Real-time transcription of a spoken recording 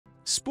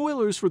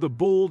Spoilers for The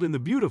Bold and the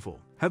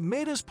Beautiful have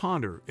made us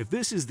ponder if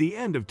this is the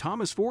end of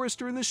Thomas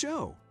Forrester in the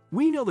show.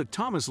 We know that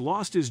Thomas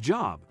lost his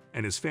job,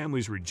 and his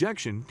family's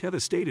rejection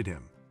devastated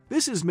him.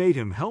 This has made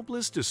him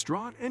helpless,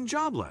 distraught, and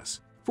jobless.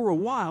 For a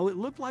while, it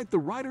looked like the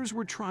writers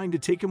were trying to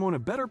take him on a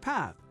better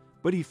path,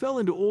 but he fell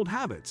into old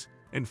habits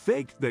and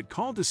faked that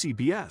call to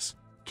CPS.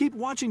 Keep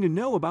watching to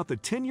know about the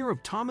tenure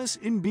of Thomas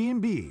in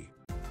B&B.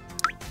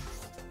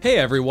 Hey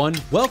everyone,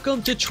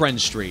 welcome to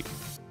TrendStreet.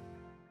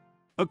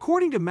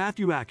 According to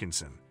Matthew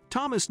Atkinson,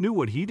 Thomas knew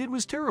what he did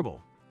was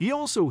terrible. He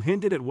also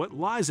hinted at what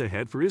lies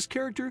ahead for his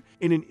character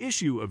in an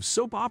issue of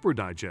Soap Opera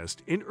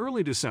Digest in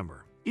early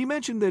December. He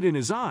mentioned that in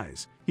his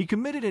eyes, he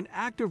committed an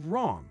act of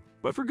wrong,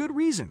 but for good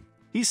reason.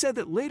 He said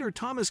that later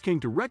Thomas came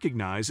to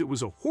recognize it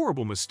was a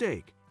horrible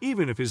mistake,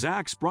 even if his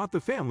acts brought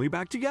the family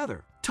back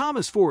together.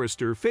 Thomas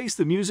Forrester faced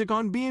the music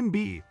on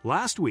B&B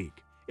last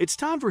week. It's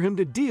time for him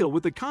to deal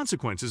with the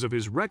consequences of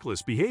his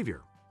reckless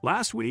behavior.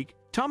 Last week,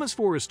 Thomas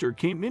Forrester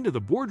came into the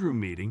boardroom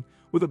meeting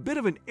with a bit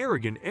of an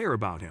arrogant air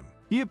about him.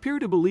 He appeared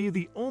to believe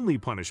the only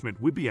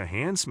punishment would be a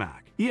hand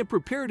smack. He had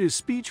prepared his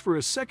speech for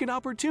a second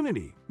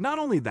opportunity. Not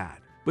only that,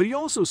 but he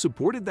also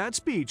supported that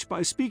speech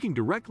by speaking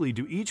directly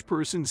to each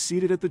person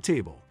seated at the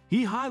table.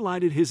 He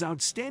highlighted his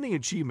outstanding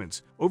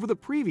achievements over the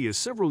previous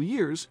several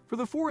years for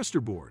the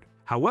Forrester board.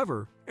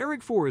 However,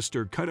 Eric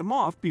Forrester cut him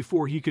off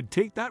before he could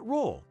take that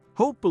role.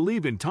 Hope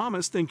believed in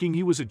Thomas, thinking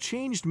he was a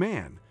changed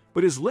man,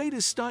 but his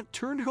latest stunt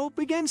turned Hope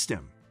against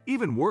him.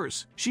 Even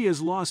worse, she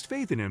has lost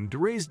faith in him to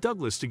raise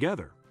Douglas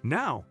together.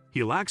 Now,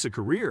 he lacks a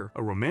career,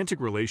 a romantic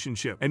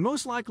relationship, and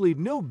most likely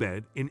no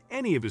bed in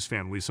any of his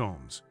family's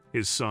homes.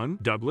 His son,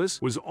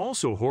 Douglas, was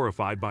also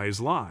horrified by his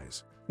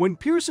lies. When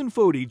Pearson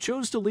Fody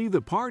chose to leave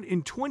the part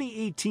in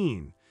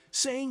 2018,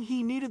 saying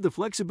he needed the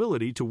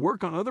flexibility to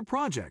work on other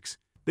projects,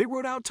 they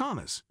wrote out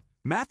Thomas.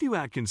 Matthew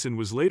Atkinson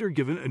was later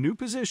given a new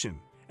position,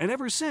 and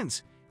ever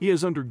since, he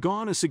has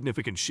undergone a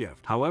significant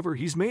shift. However,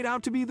 he's made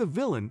out to be the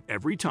villain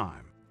every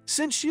time.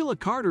 Since Sheila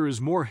Carter is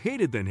more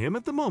hated than him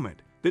at the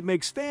moment, that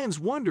makes fans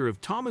wonder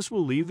if Thomas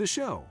will leave the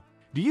show.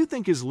 Do you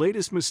think his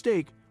latest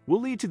mistake will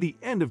lead to the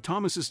end of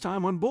Thomas's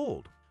time on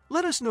Bold?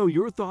 Let us know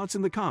your thoughts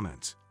in the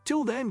comments.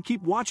 Till then,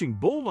 keep watching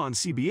Bold on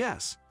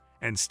CBS,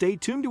 and stay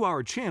tuned to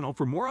our channel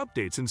for more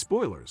updates and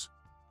spoilers.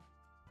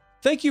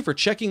 Thank you for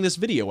checking this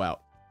video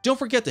out. Don't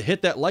forget to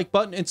hit that like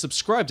button and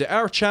subscribe to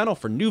our channel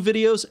for new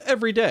videos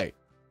every day.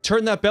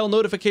 Turn that bell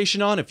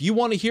notification on if you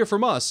want to hear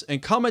from us,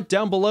 and comment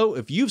down below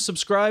if you've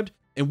subscribed,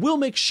 and we'll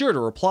make sure to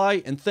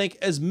reply and thank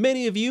as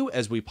many of you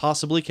as we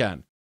possibly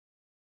can.